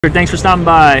Thanks for stopping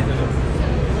by.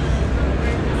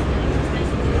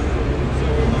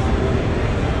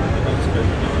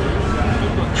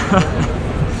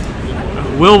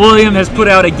 Will William has put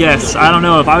out a guess. I don't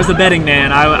know. If I was the betting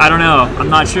man, I don't know. I'm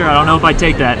not sure. I don't know if I'd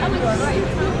take that.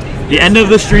 The end of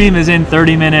the stream is in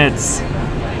 30 minutes.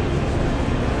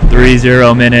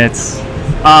 30 minutes.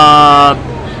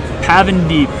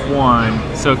 Pavandeep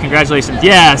won. So congratulations.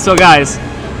 Yeah, so guys,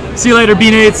 see you later,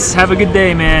 B-Nates. Have a good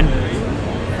day, man.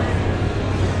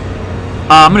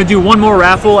 I'm going to do one more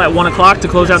raffle at 1 o'clock to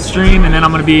close out the stream, and then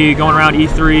I'm going to be going around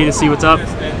E3 to see what's up. Do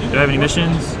I have any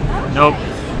missions? Nope.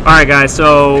 Alright guys,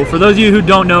 so for those of you who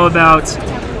don't know about...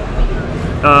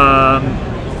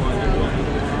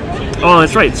 oh,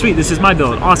 that's right. Sweet. This is my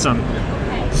build. Awesome.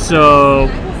 So,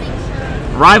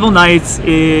 Rival Knights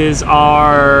is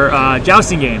our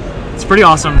jousting game. It's pretty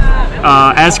awesome.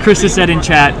 As Chris has said in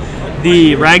chat,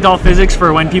 the ragdoll physics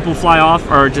for when people fly off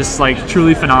are just like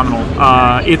truly phenomenal.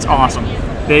 It's awesome.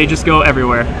 They just go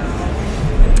everywhere.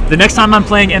 The next time I'm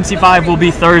playing MC5 will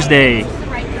be Thursday.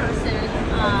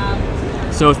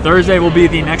 So Thursday will be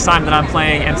the next time that I'm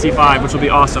playing MC5, which will be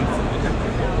awesome.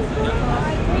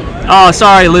 Oh,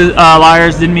 sorry,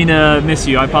 Liars. Didn't mean to miss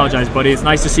you. I apologize, buddy. It's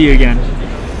nice to see you again.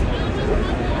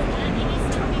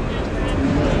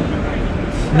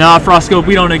 No, Frostcope,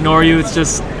 we don't ignore you. It's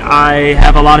just I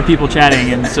have a lot of people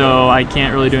chatting, and so I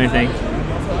can't really do anything.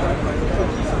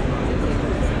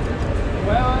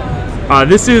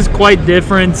 This is quite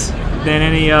different than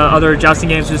any other jousting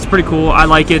games. It's pretty cool. I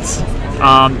like it.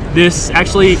 This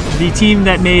actually, the team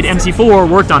that made MC4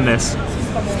 worked on this,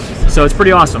 so it's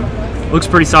pretty awesome. Looks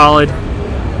pretty solid.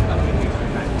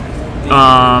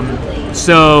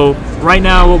 So right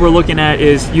now what we're looking at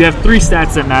is you have 3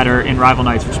 stats that matter in Rival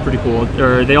Knights, which is pretty cool.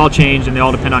 Or they all change and they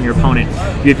all depend on your opponent.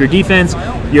 You have your defense,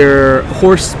 your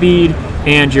horse speed,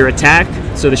 and your attack.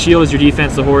 So the shield is your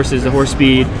defense, the horse is the horse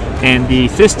speed, and the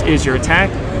fist is your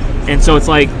attack. And so it's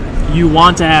like you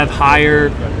want to have higher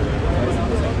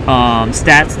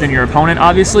stats than your opponent,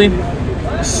 obviously.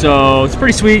 So it's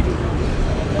pretty sweet.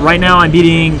 Right now I'm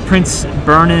beating Prince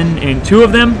Burnin in 2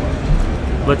 of them.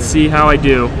 Let's see how I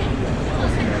do.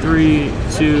 3,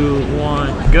 2,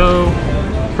 1, go.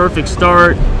 Perfect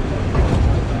start.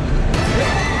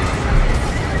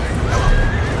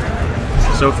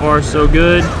 So far, so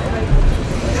good.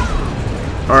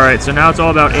 Alright, so now it's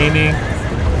all about aiming.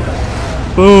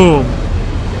 Boom.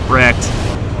 Wrecked.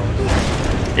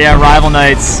 Yeah, Rival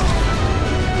Knights.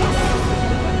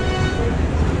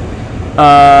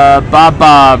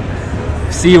 Bob.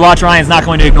 See, watch Ryan's not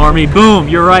going to ignore me. Boom,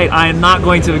 you're right. I am not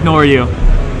going to ignore you.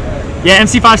 Yeah,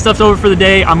 MC5 stuff's over for the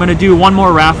day. I'm going to do one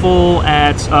more raffle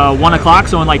at 1 o'clock,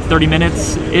 so in like 30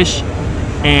 minutes-ish.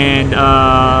 And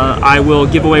I will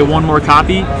give away one more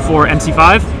copy for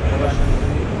MC5.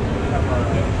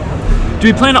 Do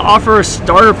we plan to offer a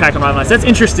starter pack on Rival Knights? That's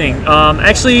interesting.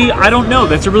 Actually, I don't know.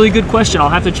 That's a really good question. I'll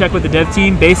have to check with the dev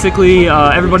team. Basically,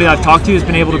 everybody I've talked to has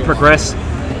been able to progress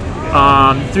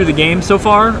through the game so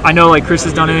far. I know like Chris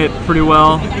has done it pretty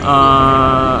well.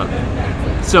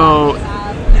 So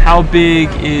how big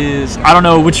is... I don't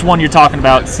know which one you're talking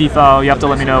about, CFO. You have to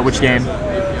let me know which game.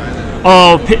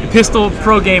 Oh, Pistol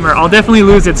Pro Gamer. I'll definitely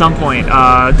lose at some point.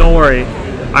 Don't worry.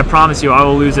 I promise you I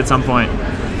will lose at some point.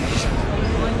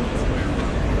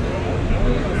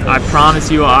 I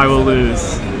promise you I will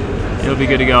lose. It'll be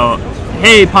good to go.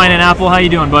 Hey, Pine and Apple, how you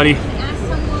doing, buddy?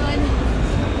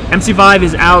 MC5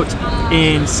 is out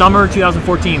in summer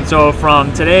 2014, so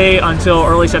from today until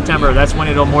early September, that's when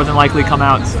it'll more than likely come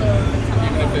out.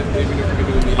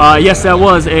 Yes, that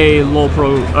was a LOL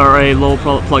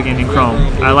plugin in Chrome.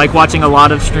 I like watching a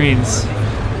lot of streams.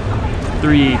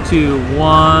 3, 2,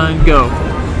 1, go.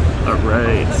 All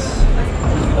right.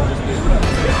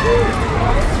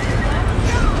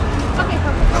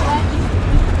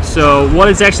 So what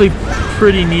is actually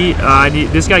pretty neat,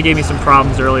 this guy gave me some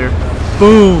problems earlier.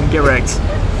 Boom, get wrecked.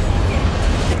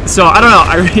 So I don't know,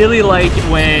 I really like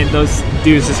when those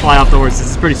dudes just fly off the horses.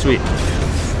 It's pretty sweet.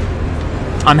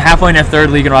 I'm halfway in a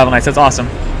 3rd league in Rival Knights. That's awesome.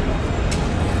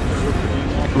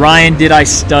 Ryan, did I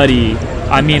study?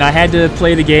 I mean, I had to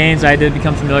play the games. I had to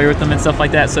become familiar with them and stuff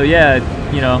like that. So yeah,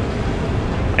 you know,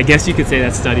 I guess you could say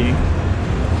that's studying.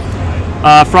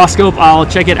 Frostcope, I'll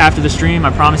check it after the stream.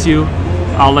 I promise you.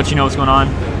 I'll let you know what's going on.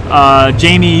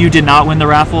 Jamie, you did not win the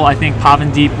raffle. I think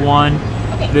Pavandeep won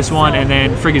this one, and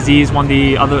then Frigaziz won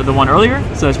the one earlier.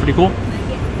 So that's pretty cool.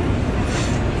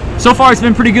 So far, it's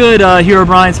been pretty good, Hero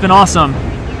Brian. It's been awesome.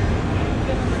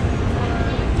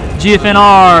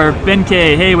 GFNR, Ben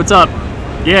K, hey, what's up?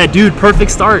 Yeah, dude,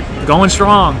 perfect start. Going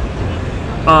strong.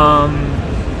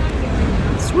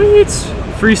 Sweet.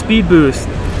 Free speed boost.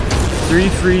 3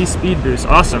 free speed boosts.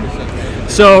 Awesome.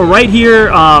 So right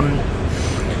here,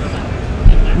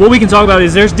 what we can talk about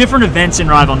is there's different events in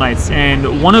Rival Knights,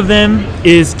 and one of them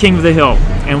is King of the Hill.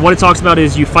 And what it talks about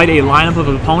is you fight a lineup of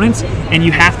opponents, and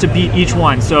you have to beat each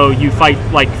one. So you fight,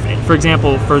 like, for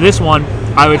example, for this one,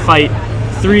 I would fight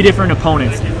 3 different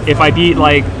opponents. If I beat,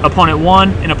 like, opponent 1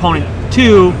 and opponent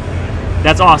 2,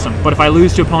 that's awesome. But if I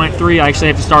lose to opponent 3, I actually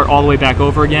have to start all the way back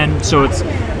over again. So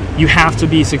you have to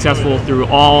be successful through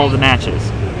all the matches.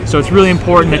 So it's really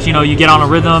important that, you know, you get on a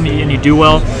rhythm and you do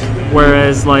well.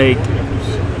 Whereas, like,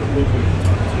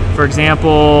 for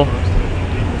example,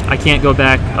 I can't go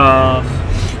back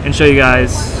and show you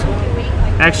guys.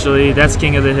 Actually, that's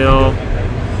King of the Hill.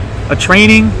 A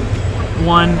training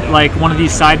one, like one of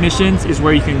these side missions, is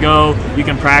where you can go, you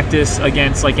can practice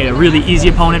against like a really easy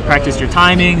opponent, practice your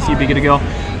timings, you'd be good to go,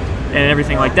 and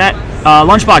everything like that.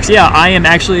 Lunchbox, yeah, I am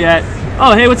actually at,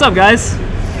 oh, hey, what's up, guys?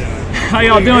 How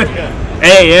y'all doing?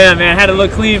 Hey, yeah, man, had to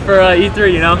look clean for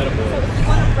E3, you know?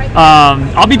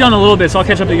 I'll be done a little bit, so I'll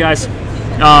catch up to you guys.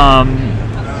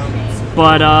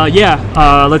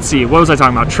 Yeah, let's see, what was I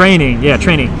talking about? Training, yeah,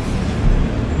 training.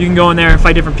 You can go in there and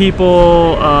fight different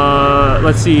people.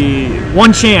 Let's see,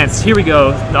 one chance, here we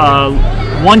go.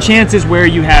 One chance is where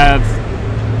you have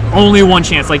only one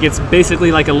chance, like it's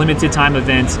basically like a limited time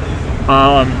event,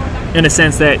 in a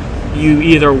sense that you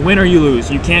either win or you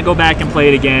lose. You can't go back and play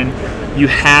it again. You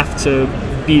have to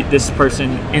beat this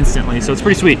person instantly, so it's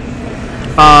pretty sweet.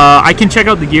 I can check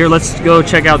out the gear. Let's go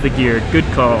check out the gear. Good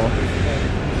call.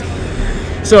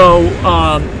 So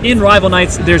in Rival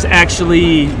Knights, there's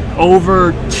actually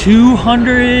over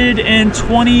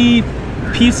 220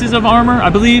 pieces of armor, I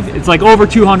believe. It's like over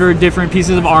 200 different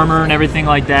pieces of armor and everything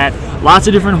like that. Lots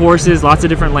of different horses, lots of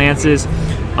different lances.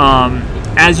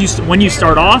 When you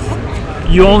start off,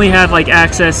 you only have like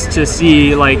access to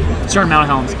see like a certain amount of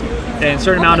helms and a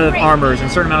certain amount of armors and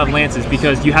a certain amount of lances,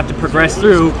 because you have to progress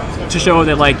through to show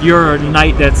that like you're a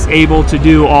knight that's able to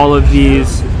do all of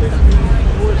these,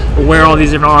 wear all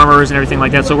these different armors and everything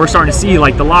like that. So we're starting to see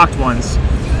like the locked ones.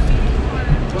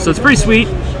 So it's pretty sweet.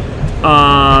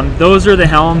 Those are the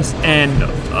helms, and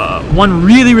one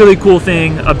really cool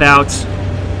thing about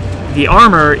the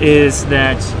armor is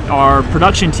that our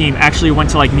production team actually went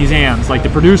to like museums. Like the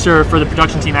producer for the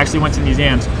production team actually went to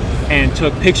museums and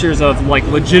took pictures of like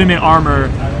legitimate armor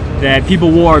that people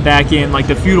wore back in like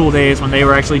the feudal days when they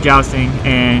were actually jousting,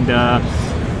 and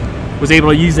was able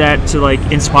to use that to like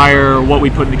inspire what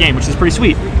we put in the game, which is pretty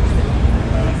sweet.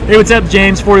 Hey, what's up,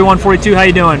 James 4142? How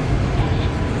you doing?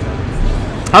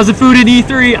 How's the food at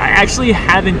E3? I actually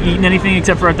haven't eaten anything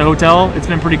except for at the hotel. It's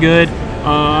been pretty good.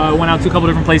 I went out to a couple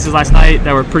different places last night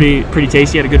that were pretty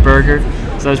tasty. Had a good burger,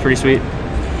 so that was pretty sweet.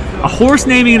 A horse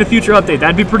naming in a future update,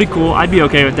 that'd be pretty cool. I'd be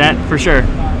okay with that for sure.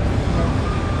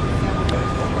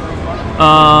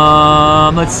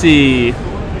 Let's see.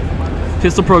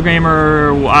 Pistol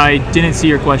Programmer, I didn't see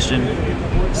your question.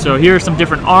 So here are some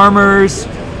different armors.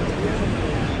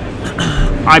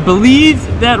 I believe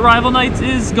that Rival Knights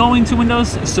is going to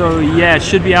Windows, so yeah, it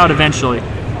should be out eventually.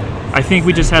 I think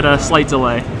we just had a slight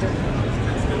delay.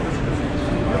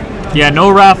 Yeah,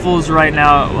 no raffles right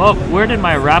now. Oh, where did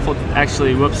my raffle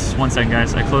actually, whoops, one second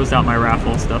guys, I closed out my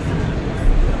raffle stuff.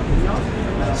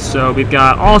 So we've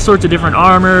got all sorts of different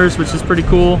armors, which is pretty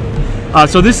cool.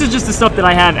 So this is just the stuff that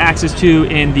I have access to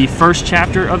in the first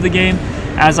chapter of the game.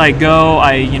 As I go,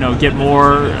 I get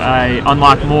more, I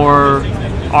unlock more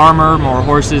armor, more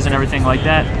horses and everything like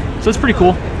that. So it's pretty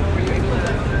cool.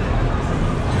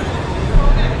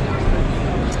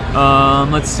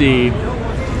 Let's see.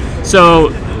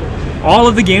 So all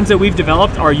of the games that we've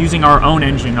developed are using our own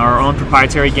engine, our own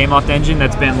proprietary Gameloft engine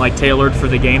that's been like tailored for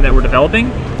the game that we're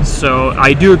developing. So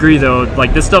I do agree though,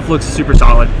 like this stuff looks super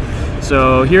solid.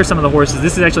 So here are some of the horses.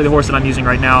 This is actually the horse that I'm using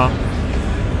right now.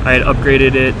 I had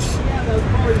upgraded it.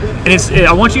 And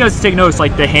I want you guys to take notice,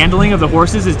 like the handling of the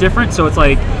horses is different. So it's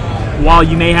like, while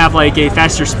you may have like a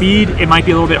faster speed, it might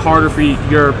be a little bit harder for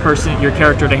your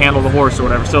character to handle the horse or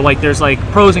whatever. So like there's like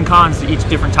pros and cons to each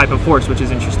different type of horse, which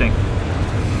is interesting.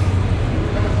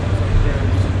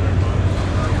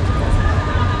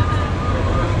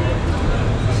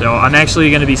 So I'm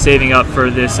actually going to be saving up for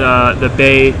this the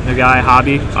Bay Nagai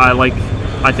hobby.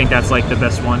 I think that's like the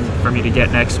best one for me to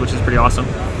get next, which is pretty awesome.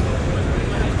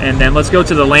 And then let's go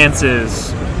to the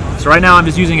lances. So right now I'm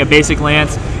just using a basic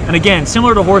lance. And again,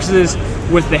 similar to horses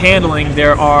with the handling,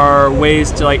 there are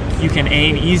ways to like, you can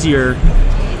aim easier.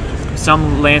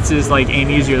 Some lances like aim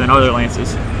easier than other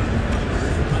lances.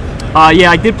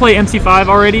 Yeah, I did play MC5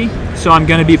 already, so I'm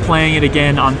gonna be playing it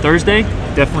again on Thursday.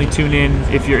 Definitely tune in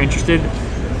if you're interested.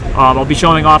 I'll be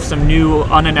showing off some new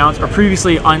unannounced or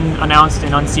previously unannounced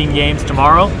and unseen games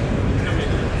tomorrow.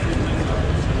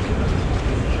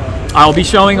 I'll be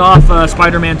showing off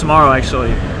Spider-Man tomorrow,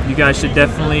 actually. You guys should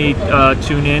definitely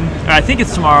tune in. I think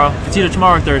it's tomorrow. It's either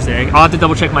tomorrow or Thursday. I'll have to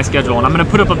double check my schedule. And I'm going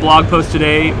to put up a blog post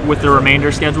today with the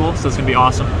remainder schedule, so it's going to be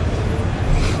awesome.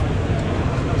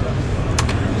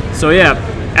 So yeah,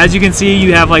 as you can see,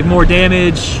 you have like more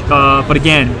damage, but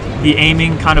again, the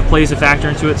aiming kind of plays a factor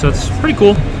into it, so it's pretty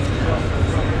cool.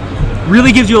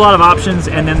 Really gives you a lot of options.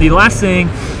 And then the last thing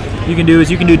you can do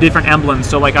is you can do different emblems.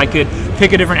 So like I could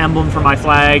pick a different emblem for my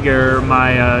flag or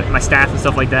my staff and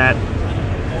stuff like that.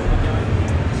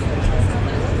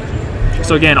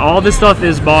 So again, all this stuff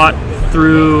is bought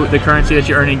through the currency that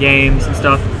you earn in games and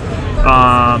stuff.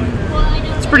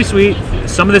 It's pretty sweet.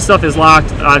 Some of this stuff is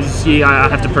locked. Obviously, I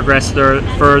have to progress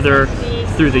further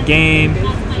through the game,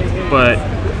 but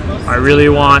I really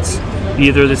want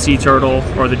either the sea turtle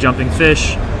or the jumping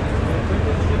fish.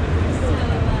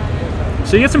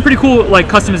 So you get some pretty cool like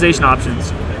customization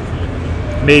options.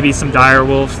 Maybe some dire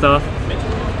wolf stuff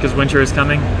because winter is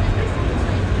coming.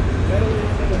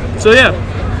 So yeah,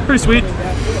 pretty sweet.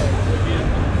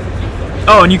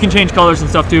 Oh, and you can change colors and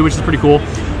stuff too, which is pretty cool.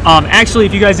 Actually,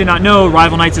 if you guys did not know,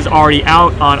 Rival Knights is already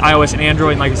out on iOS and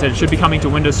Android, and like I said, it should be coming to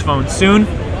Windows Phone soon.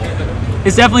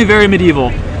 It's definitely very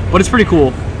medieval, but it's pretty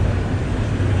cool.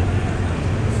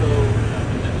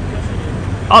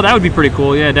 Oh, that would be pretty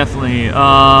cool. Yeah, definitely.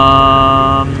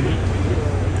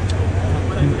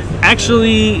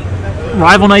 Actually,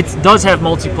 Rival Knights does have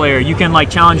multiplayer. You can like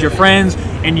challenge your friends,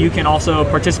 and you can also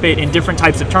participate in different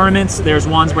types of tournaments. There's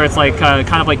ones where it's like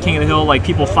kind of like King of the Hill, like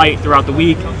people fight throughout the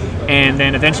week, and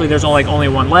then eventually there's only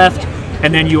one left.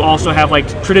 And then you also have like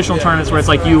traditional tournaments where it's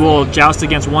like you will joust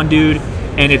against one dude,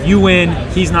 and if you win,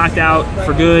 he's knocked out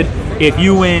for good. If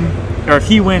you win, or if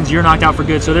he wins, you're knocked out for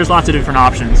good. So there's lots of different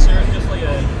options.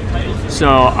 So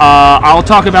I'll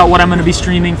talk about what I'm going to be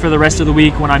streaming for the rest of the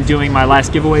week when I'm doing my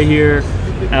last giveaway here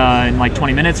in like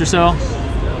 20 minutes or so.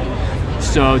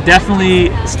 So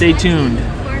definitely stay tuned.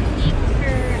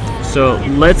 So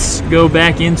let's go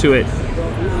back into it.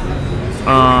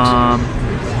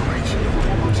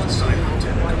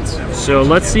 So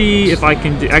let's see if I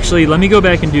can do, actually let me go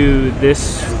back and do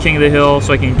this King of the Hill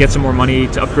so I can get some more money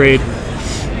to upgrade.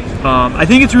 I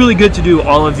think it's really good to do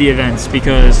all of the events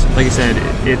because, like I said,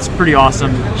 it's pretty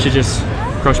awesome to just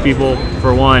crush people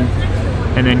for one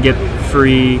and then get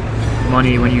free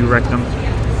money when you wreck them.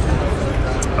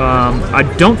 I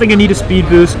don't think I need a speed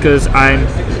boost because I'm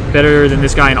better than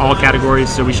this guy in all categories,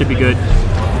 so we should be good.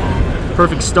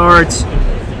 Perfect starts.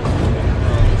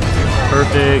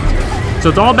 Perfect. So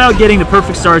it's all about getting the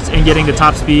perfect starts and getting the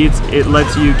top speeds. It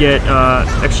lets you get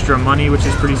extra money, which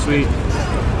is pretty sweet.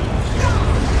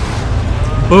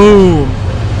 Boom!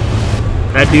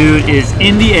 That dude is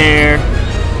in the air.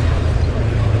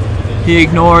 He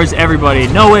ignores everybody.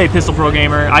 No way, Pistol Pro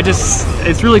Gamer.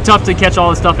 It's really tough to catch all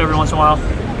this stuff every once in a while.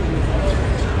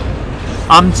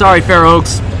 I'm sorry, Fair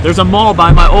Oaks. There's a mall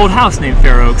by my old house named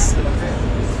Fair Oaks.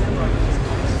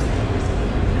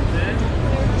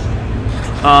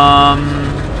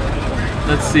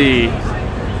 Let's see.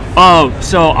 Oh,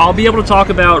 so I'll be able to talk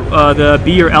about the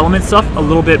Be Your Element stuff a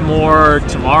little bit more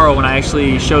tomorrow when I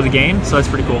actually show the game, so that's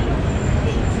pretty cool.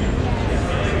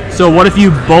 So what if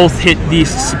you both hit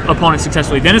these opponents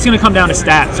successfully? Then it's going to come down to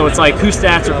stats, so it's like whose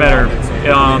stats are better.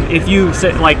 If you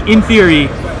say, like, in theory,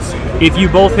 if you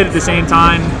both hit at the same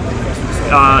time,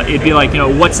 it'd be like, you know,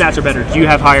 what stats are better? Do you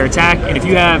have higher attack? And if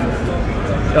you have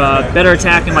better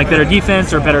attack and like better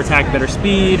defense, or better attack and better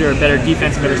speed, or better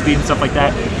defense and better speed and stuff like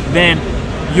that, then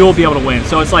you'll be able to win.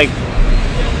 So it's like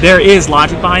there is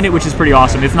logic behind it, which is pretty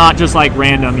awesome. It's not just like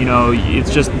random, you know.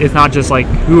 It's not just like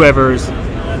whoever's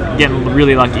getting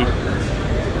really lucky.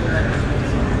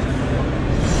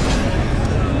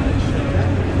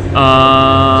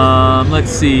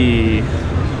 Let's see.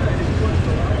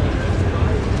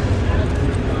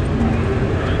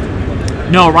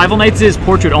 No, Rival Knights is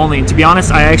portrait only. And to be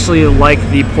honest, I actually like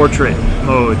the portrait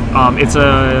mode.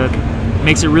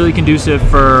 Makes it really conducive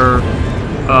for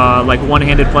like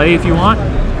one-handed play if you want.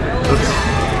 Oops.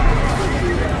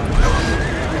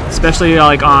 Especially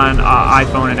like on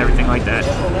iPhone and everything like that.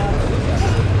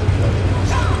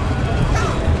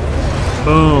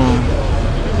 Boom.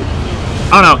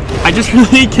 I don't know. I just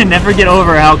really can never get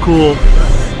over how cool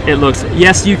it looks.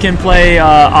 Yes, you can play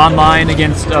online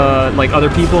against like other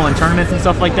people in tournaments and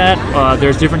stuff like that.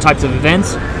 There's different types of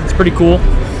events. It's pretty cool.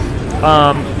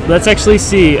 Let's actually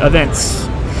see events.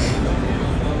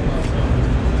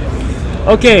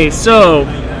 Okay, so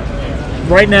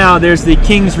right now there's the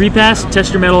King's Repass.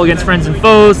 Test your mettle against friends and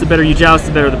foes. The better you joust,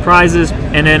 the better the prizes.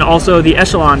 And then also the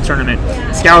Echelon Tournament.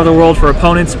 Scour the world for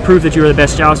opponents. Prove that you are the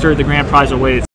best jouster. The grand prize awaits.